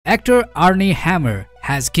Actor Armie Hammer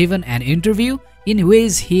has given an interview in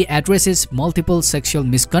which he addresses multiple sexual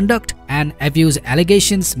misconduct and abuse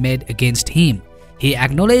allegations made against him. He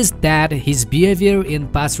acknowledged that his behavior in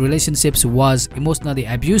past relationships was emotionally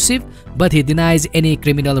abusive, but he denies any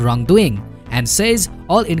criminal wrongdoing and says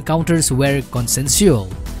all encounters were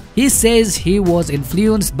consensual. He says he was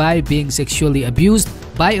influenced by being sexually abused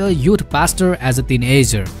by a youth pastor as a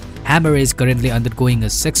teenager. Hammer is currently undergoing a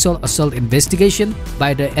sexual assault investigation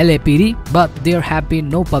by the LAPD, but there have been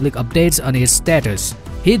no public updates on his status.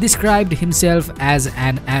 He described himself as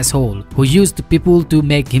an asshole who used people to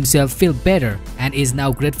make himself feel better and is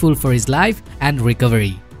now grateful for his life and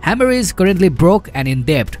recovery. Hammer is currently broke and in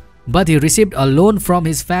debt, but he received a loan from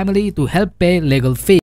his family to help pay legal fees.